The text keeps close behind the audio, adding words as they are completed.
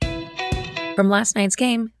From last night's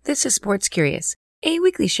game, this is Sports Curious, a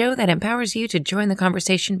weekly show that empowers you to join the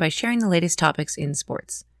conversation by sharing the latest topics in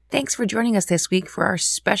sports. Thanks for joining us this week for our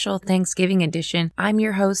special Thanksgiving edition. I'm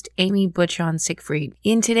your host, Amy Butchon Siegfried.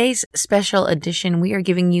 In today's special edition, we are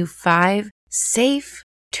giving you 5 safe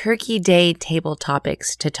Turkey Day table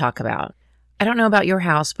topics to talk about. I don't know about your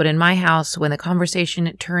house, but in my house, when the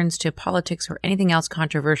conversation turns to politics or anything else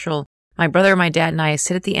controversial, my brother, my dad, and I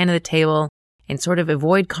sit at the end of the table and sort of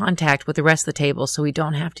avoid contact with the rest of the table so we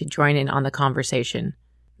don't have to join in on the conversation.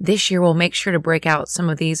 This year, we'll make sure to break out some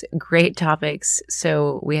of these great topics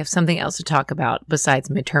so we have something else to talk about besides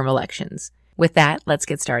midterm elections. With that, let's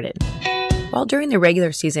get started. While during the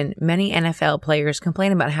regular season, many NFL players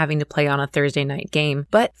complain about having to play on a Thursday night game,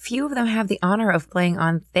 but few of them have the honor of playing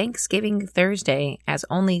on Thanksgiving Thursday, as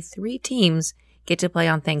only 3 teams get to play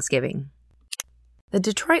on Thanksgiving. The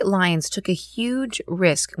Detroit Lions took a huge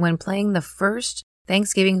risk when playing the first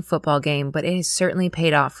Thanksgiving football game, but it has certainly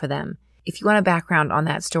paid off for them. If you want a background on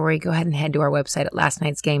that story, go ahead and head to our website at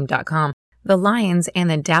lastnightsgame.com. The Lions and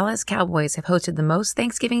the Dallas Cowboys have hosted the most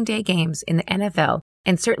Thanksgiving Day games in the NFL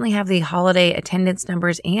and certainly have the holiday attendance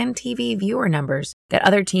numbers and TV viewer numbers that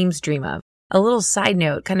other teams dream of. A little side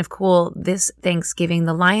note, kind of cool, this Thanksgiving,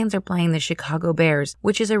 the Lions are playing the Chicago Bears,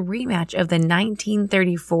 which is a rematch of the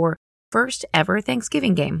 1934 first ever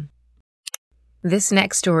Thanksgiving game. This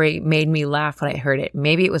next story made me laugh when I heard it.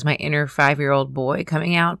 Maybe it was my inner 5-year-old boy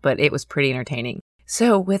coming out, but it was pretty entertaining.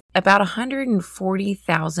 So with about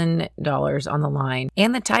 $140,000 on the line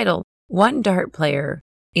and the title, one dart player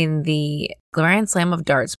in the Grand Slam of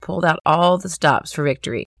Darts pulled out all the stops for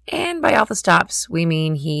victory. And by all the stops, we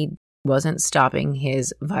mean he wasn't stopping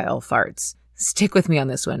his vile farts. Stick with me on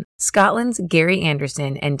this one. Scotland's Gary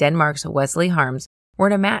Anderson and Denmark's Wesley Harms were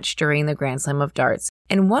in a match during the Grand Slam of Darts,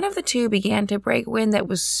 and one of the two began to break wind that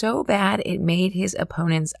was so bad it made his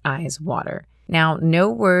opponent's eyes water. Now, no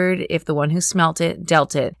word if the one who smelt it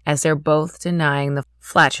dealt it, as they're both denying the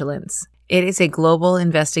flatulence. It is a global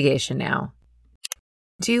investigation now.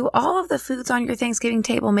 Do all of the foods on your Thanksgiving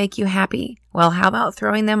table make you happy? Well, how about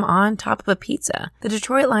throwing them on top of a pizza? The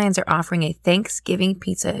Detroit Lions are offering a Thanksgiving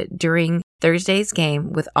pizza during Thursday's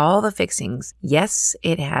game with all the fixings. Yes,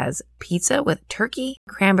 it has pizza with turkey,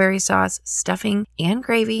 cranberry sauce, stuffing, and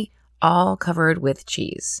gravy, all covered with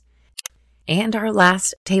cheese. And our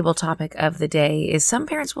last table topic of the day is some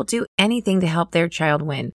parents will do anything to help their child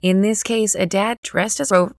win. In this case, a dad dressed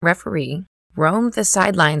as a referee roamed the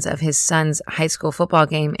sidelines of his son's high school football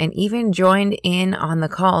game and even joined in on the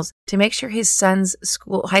calls to make sure his son's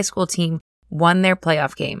high school team won their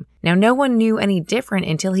playoff game. Now, no one knew any different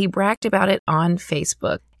until he bragged about it on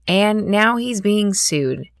Facebook. And now he's being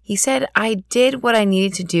sued. He said, "I did what I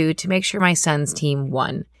needed to do to make sure my son's team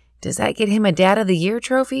won." Does that get him a Dad of the Year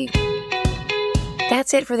trophy?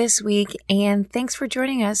 That's it for this week, and thanks for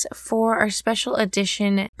joining us for our special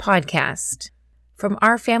edition podcast. From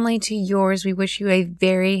our family to yours, we wish you a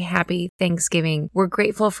very happy Thanksgiving. We're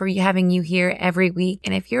grateful for having you here every week.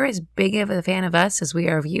 And if you're as big of a fan of us as we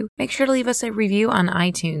are of you, make sure to leave us a review on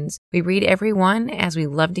iTunes. We read every one, as we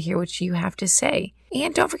love to hear what you have to say.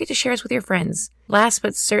 And don't forget to share us with your friends. Last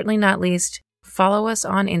but certainly not least, follow us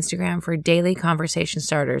on Instagram for daily conversation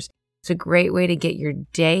starters. It's a great way to get your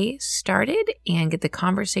day started and get the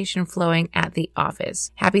conversation flowing at the office.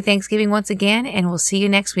 Happy Thanksgiving once again, and we'll see you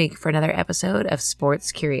next week for another episode of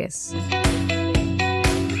Sports Curious.